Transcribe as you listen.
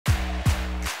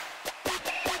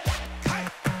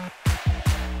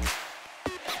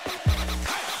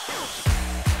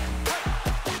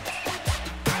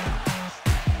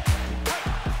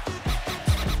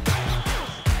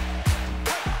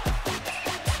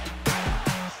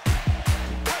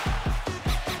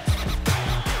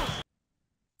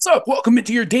What's up? Welcome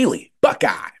into your daily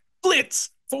Buckeye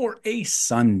Blitz for a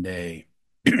Sunday.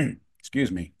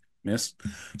 Excuse me, miss.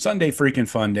 Sunday freaking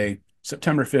fun day,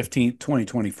 September 15th,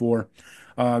 2024.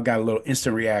 Got a little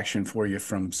instant reaction for you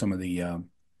from some of the,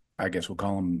 I guess we'll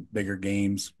call them bigger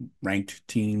games, ranked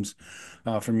teams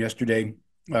from yesterday.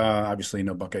 Obviously,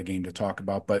 no Buckeye game to talk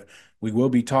about, but we will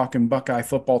be talking Buckeye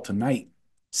football tonight,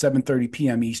 7:30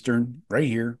 p.m. Eastern, right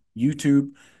here,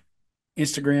 YouTube,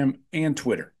 Instagram, and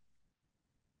Twitter.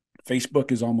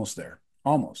 Facebook is almost there.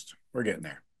 Almost. We're getting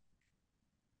there.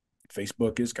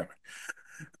 Facebook is coming.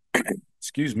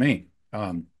 Excuse me.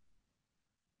 So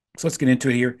let's get into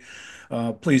it here.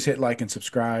 Please hit like and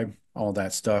subscribe, all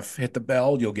that stuff. Hit the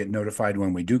bell. You'll get notified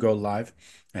when we do go live.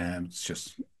 And it's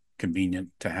just convenient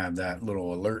to have that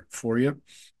little alert for you.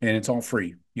 And it's all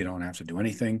free. You don't have to do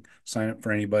anything, sign up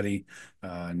for anybody,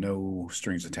 no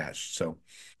strings attached. So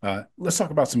let's talk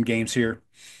about some games here.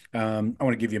 I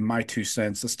want to give you my 2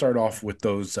 cents. Let's start off with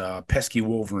those pesky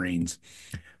Wolverines.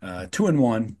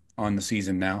 2-1 on the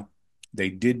season now. They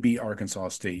did beat Arkansas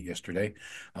State yesterday.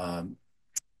 I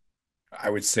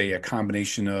would say a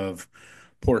combination of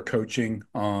poor coaching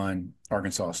on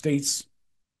Arkansas State's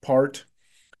part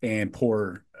and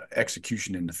poor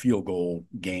execution in the field goal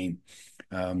game.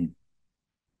 Um,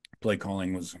 Play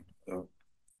calling was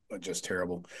just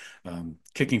terrible.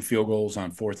 Kicking field goals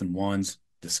on 4th and 1s,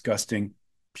 disgusting,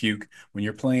 puke. When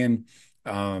you're playing,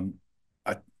 a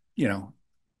you know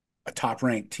a top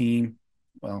ranked team,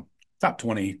 well, top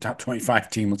 20, top 25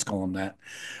 team, let's call them that.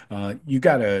 You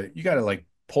gotta like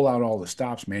pull out all the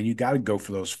stops, man. You gotta go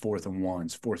for those 4th and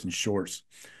 1s, 4th and shorts.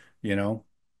 You know,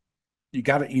 you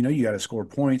gotta score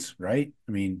points, right?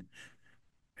 I mean,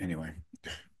 anyway,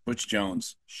 Butch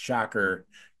Jones, shocker,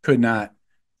 could not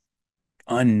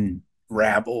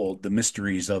unravel the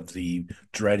mysteries of the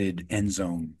dreaded end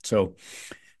zone. So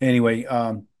anyway,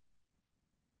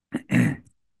 the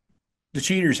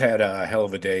Cheaters had a hell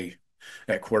of a day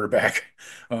at quarterback.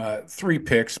 3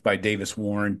 picks by Davis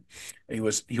Warren. He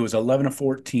was 11 of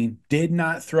 14. Did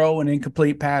not throw an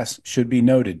incomplete pass. Should be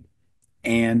noted,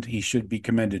 and he should be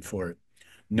commended for it.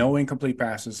 No incomplete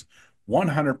passes.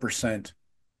 100%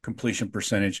 completion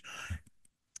percentage,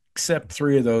 except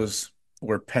 3 of those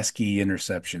were pesky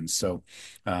interceptions. So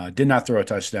did not throw a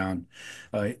touchdown.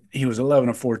 He was 11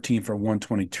 of 14 for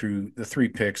 122, the 3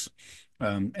 picks.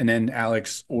 And then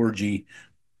Alex Orgy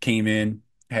came in.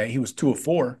 He was 2 of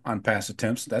 4 on pass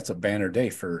attempts. That's a banner day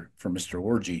for Mr.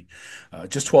 Orgy.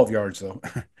 Just 12 yards, though.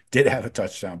 Did have a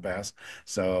touchdown pass.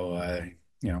 So,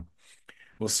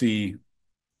 we'll see.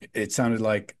 It sounded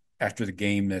like after the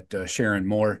game that Sharon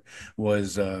Moore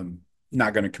was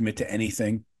not going to commit to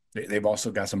anything. They've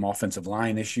also got some offensive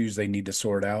line issues they need to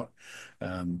sort out.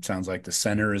 Sounds like the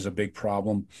center is a big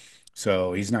problem.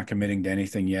 So he's not committing to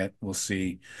anything yet. We'll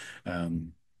see.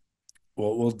 Um,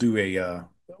 we'll do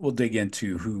we'll dig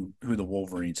into who the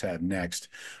Wolverines have next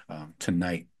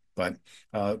tonight. But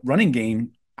running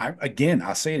game,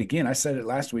 I'll say it again. I said it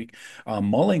last week.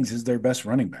 Mullings is their best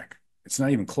running back. It's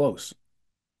not even close.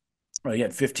 He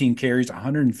had 15 carries,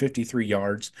 153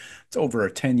 yards. It's over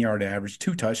a 10-yard average,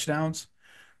 2 touchdowns.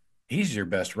 He's your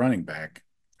best running back.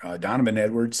 Donovan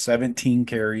Edwards, 17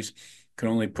 carries, could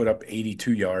only put up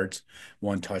 82 yards,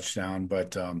 1 touchdown.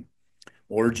 But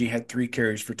Orgy had 3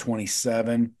 carries for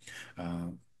 27.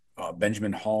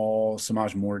 Benjamin Hall,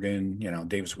 Samaj Morgan,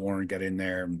 Davis Warren got in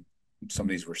there. Some of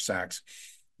these were sacks.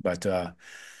 But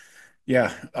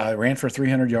yeah, ran for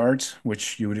 300 yards,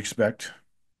 which you would expect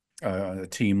a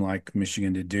team like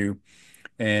Michigan to do.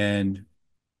 And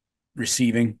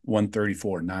receiving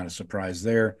 134, not a surprise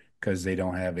there because they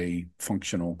don't have a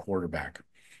functional quarterback.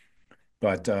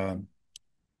 But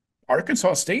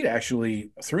Arkansas State actually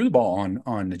threw the ball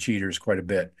on the Cheaters quite a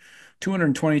bit.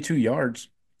 222 yards,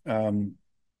 a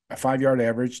 5-yard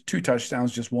average, 2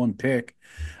 touchdowns, just 1 pick.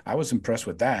 I was impressed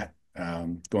with that.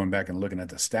 Going back and looking at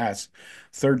the stats,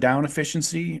 third down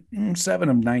efficiency, 7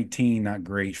 of 19, not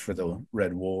great for the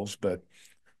Red Wolves, but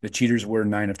the Cheaters were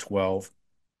 9 of 12.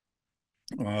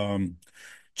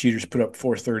 Cheaters put up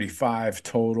 435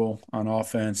 total on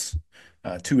offense,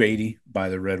 280 by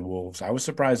the Red Wolves. I was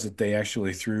surprised that they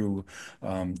actually threw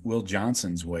Will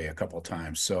Johnson's way a couple of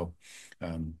times. So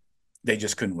they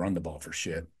just couldn't run the ball for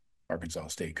shit. Arkansas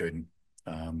State couldn't.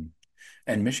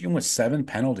 And Michigan with 7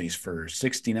 penalties for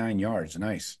 69 yards.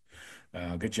 Nice.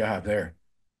 Good job there.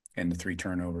 And the 3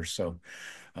 turnovers. So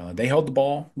they held the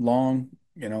ball long,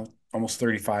 almost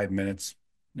 35 minutes.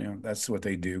 That's what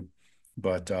they do.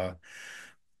 But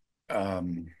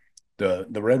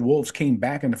the Red Wolves came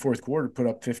back in the fourth quarter, put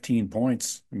up 15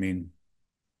 points. I mean,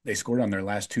 they scored on their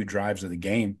last 2 drives of the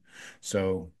game.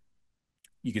 So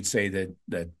you could say that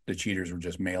the cheaters were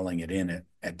just mailing it in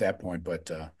at that point, but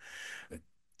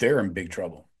they're in big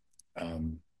trouble.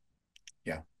 Um,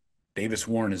 yeah, Davis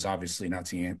Warren is obviously not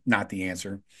the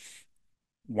answer.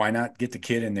 Why not get the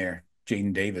kid in there,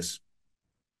 Jaden Davis?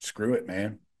 Screw it,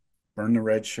 man. Burn the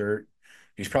red shirt.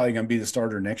 He's probably going to be the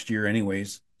starter next year,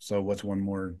 anyways. So what's one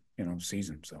more,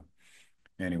 season? So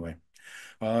anyway,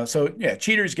 so yeah,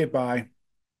 cheaters get by.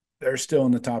 They're still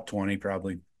in the top 20,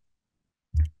 probably.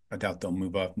 I doubt they'll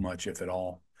move up much, if at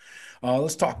all.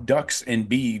 Let's talk Ducks and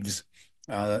Beavs.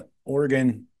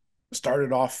 Oregon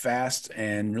started off fast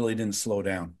and really didn't slow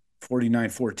down.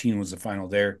 49-14 was the final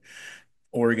there.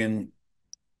 Oregon,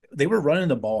 they were running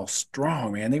the ball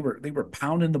strong, man. They were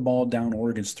pounding the ball down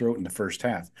Oregon's throat in the first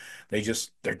half.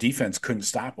 Their defense couldn't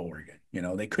stop Oregon.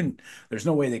 They couldn't. There's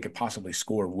no way they could possibly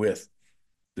score with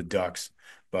the Ducks.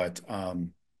 But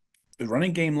the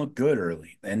running game looked good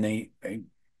early, and they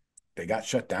got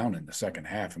shut down in the second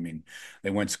half. I mean, they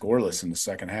went scoreless in the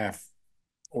second half.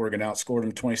 Oregon outscored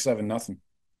them 27-0.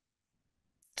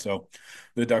 So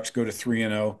the Ducks go to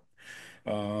 3-0.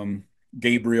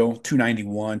 Gabriel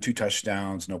 291, two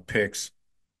touchdowns, no picks.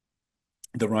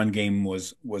 The run game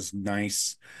was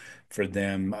nice for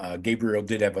them. Gabriel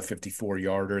did have a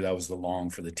 54-yarder. That was the long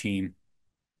for the team.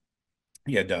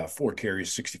 He had 4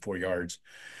 carries, 64 yards,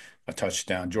 a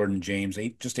touchdown. Jordan James,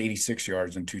 just 86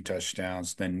 yards and two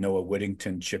touchdowns. Then Noah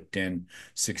Whittington chipped in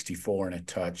 64 and a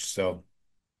touch. So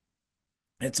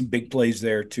had some big plays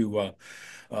there to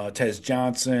Tez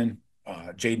Johnson,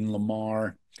 Jaden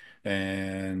Lamar,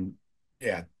 and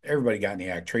yeah, everybody got in the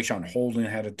act. Trayshawn Holden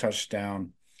had a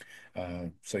touchdown.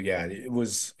 So yeah, it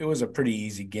was a pretty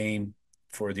easy game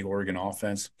for the Oregon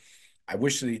offense. I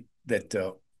wish the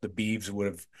Beavs would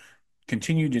have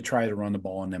continued to try to run the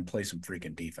ball and then play some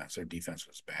freaking defense. Their defense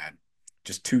was bad.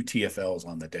 Just 2 TFLs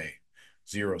on the day,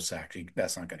 0 sacks.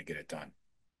 That's not going to get it done.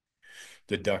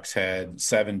 The Ducks had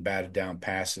 7 batted down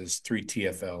passes, 3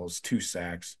 TFLs, 2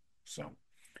 sacks. So,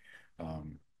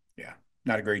 yeah,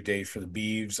 not a great day for the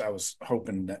Beavs. I was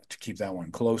hoping to keep that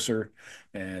one closer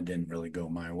and didn't really go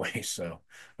my way. So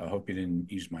I hope you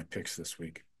didn't use my picks this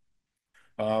week.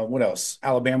 What else?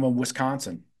 Alabama,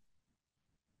 Wisconsin.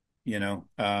 You know,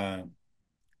 uh,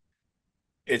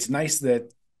 it's nice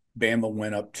that Bama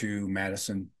went up to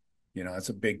Madison. That's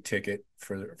a big ticket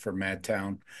for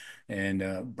Madtown,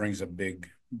 and brings a big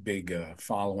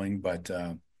following. But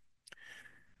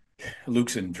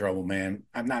Luke's in trouble, man.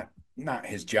 I'm not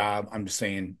his job. I'm just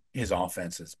saying his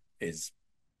offense is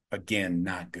again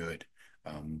not good.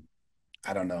 Um,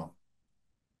 I don't know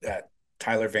that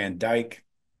Tyler Van Dyke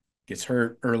gets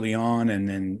hurt early on, and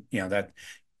then that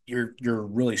you're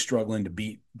really struggling to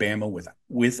beat Bama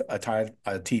with a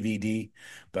TVD,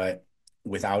 but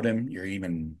without him, you're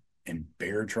even in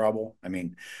bare trouble. I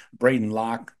mean, Braden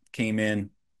Locke came in.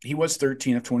 He was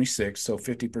 13 of 26, so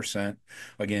 50%.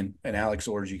 Again, an Alex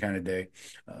Orgy kind of day.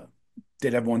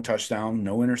 Did have 1 touchdown,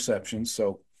 no interceptions.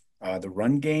 So the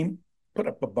run game put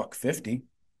up a buck 50.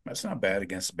 That's not bad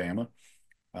against Bama.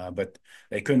 But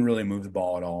they couldn't really move the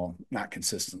ball at all, not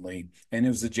consistently. And it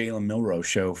was the Jalen Milroe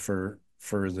show for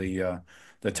the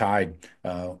Tide.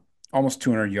 Almost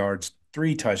 200 yards,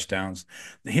 3 touchdowns.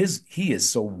 He is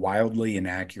so wildly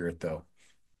inaccurate, though.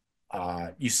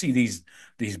 You see these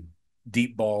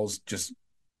deep balls just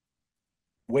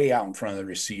way out in front of the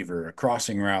receiver, a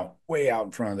crossing route way out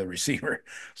in front of the receiver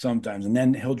sometimes, and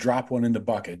then he'll drop one in the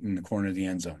bucket in the corner of the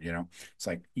end zone. It's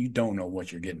like you don't know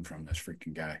what you're getting from this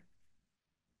freaking guy.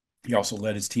 He also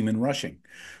led his team in rushing,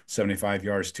 75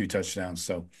 yards, 2 touchdowns.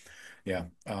 So, yeah,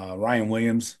 Ryan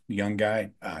Williams, the young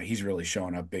guy, he's really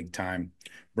showing up big time.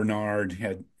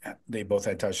 Bernard they both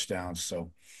had touchdowns.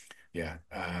 So, yeah,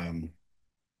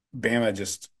 Bama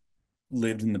just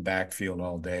lived in the backfield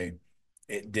all day.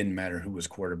 It didn't matter who was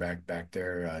quarterback back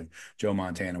there. Joe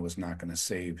Montana was not going to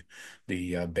save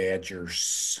the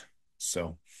Badgers.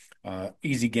 So,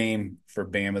 easy game for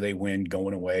Bama. They win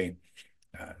going away.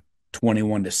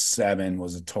 21-7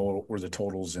 were the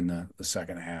totals in the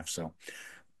second half. So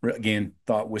again,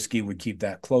 thought Whiskey would keep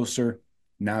that closer.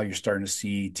 Now you're starting to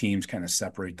see teams kind of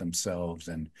separate themselves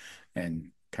and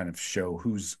kind of show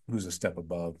who's a step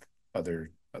above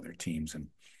other teams. And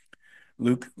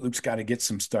Luke's got to get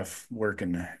some stuff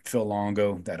working. Phil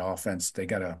Longo, that offense, they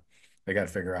gotta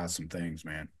figure out some things,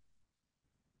 man.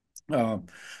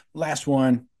 Last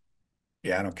one,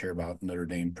 yeah, I don't care about Notre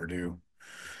Dame, Purdue.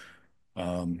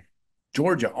 Um,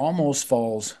 Georgia almost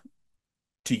falls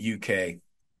to UK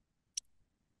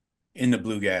in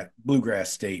the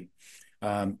bluegrass state.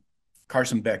 Um,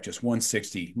 Carson Beck just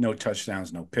 160, no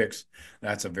touchdowns, no picks.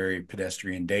 That's a very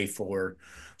pedestrian day for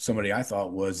somebody I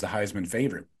thought was the Heisman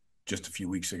favorite just a few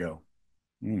weeks ago.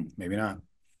 Maybe not.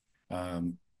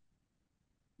 Um,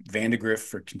 Vandegrift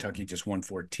for Kentucky just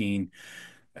 114.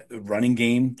 The running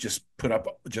game just put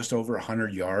up just over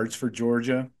 100 yards for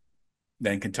Georgia.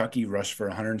 Then Kentucky rushed for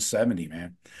 170,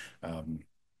 man. Um,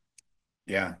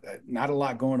 yeah, not a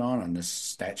lot going on this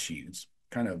stat sheet. It's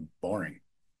kind of boring.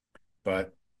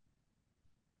 But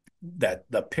that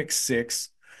the pick six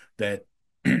that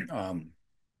um,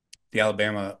 the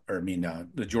Alabama, or I mean,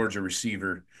 the Georgia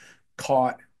receiver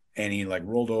caught, and he like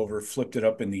rolled over, flipped it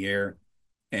up in the air,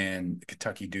 and the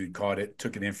Kentucky dude caught it,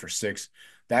 took it in for six.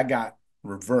 That got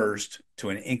reversed to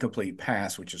an incomplete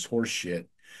pass, which is horse shit.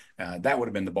 That would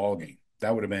have been the ball game.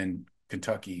 That would have been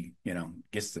Kentucky,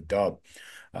 gets the dub.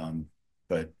 Um,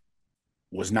 but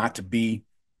was not to be.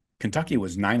 Kentucky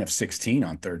was 9 of 16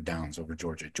 on third downs over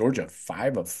Georgia. Georgia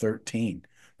 5 of 13.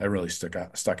 That really stuck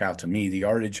out to me. The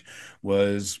yardage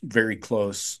was very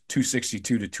close,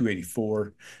 262 to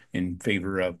 284 in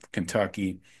favor of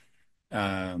Kentucky.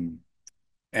 Um,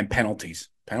 and penalties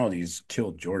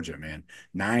killed Georgia, man.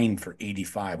 9 for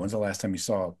 85. When's the last time you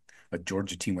saw a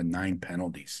Georgia team with 9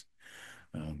 penalties?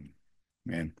 Um,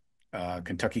 man,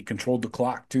 Kentucky controlled the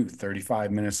clock too.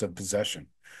 35 minutes of possession.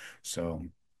 So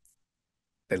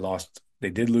they lost. They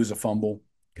did lose a fumble.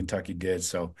 Kentucky did.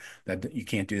 So that you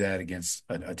can't do that against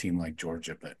a team like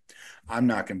Georgia. But I'm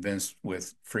not convinced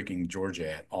with freaking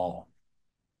Georgia at all.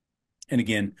 And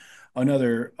again,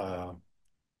 another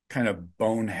kind of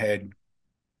bonehead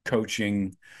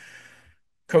coaching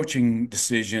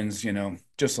decisions.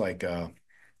 Just like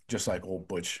old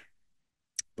Butch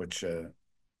Butch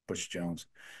Jones,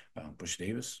 Butch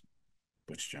Davis,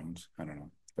 Butch Jones. I don't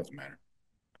know. Doesn't matter.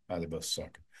 They both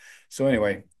suck. So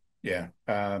anyway, yeah.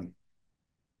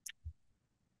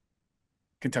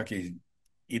 Kentucky,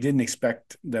 you didn't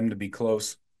expect them to be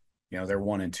close. They're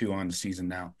 1-2 on the season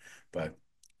now, but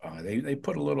they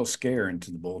put a little scare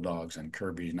into the Bulldogs, and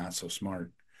Kirby's not so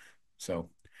smart. So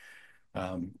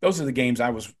those are the games I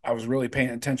was really paying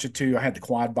attention to. I had the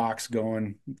quad box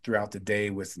going throughout the day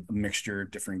with a mixture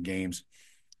of different games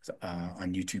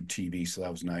on YouTube TV, so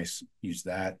that was nice. Use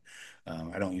that.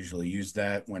 I don't usually use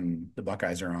that when the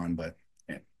Buckeyes are on, but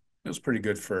it was pretty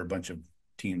good for a bunch of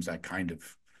teams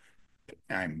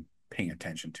I'm paying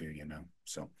attention to.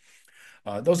 So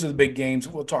those are the big games.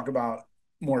 We'll talk about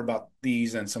more about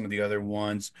these and some of the other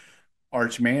ones.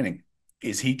 Arch Manning,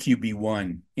 is he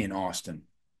QB1 in Austin?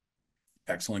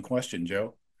 Excellent question,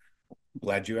 Joe.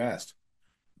 Glad you asked.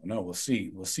 No, we'll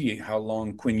see. We'll see how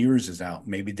long Quinn Ewers is out.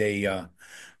 Maybe they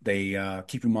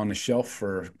keep him on the shelf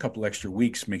for a couple extra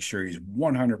weeks, make sure he's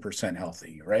 100%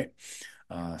 healthy, right?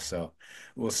 So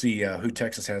we'll see who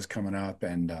Texas has coming up,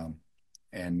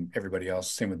 and everybody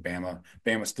else. Same with Bama.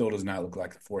 Bama still does not look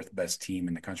like the fourth best team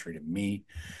in the country to me.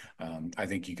 I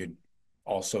think you could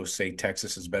also say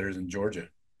Texas is better than Georgia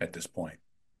at this point.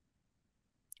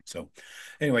 So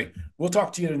anyway, we'll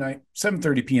talk to you tonight,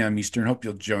 7:30 p.m. Eastern. Hope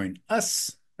you'll join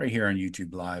us right here on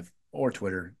YouTube Live or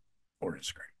Twitter or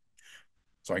Instagram.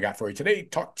 So I got for you today.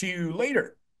 Talk to you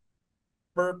later,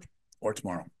 burp, or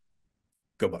tomorrow.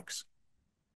 Go Bucks.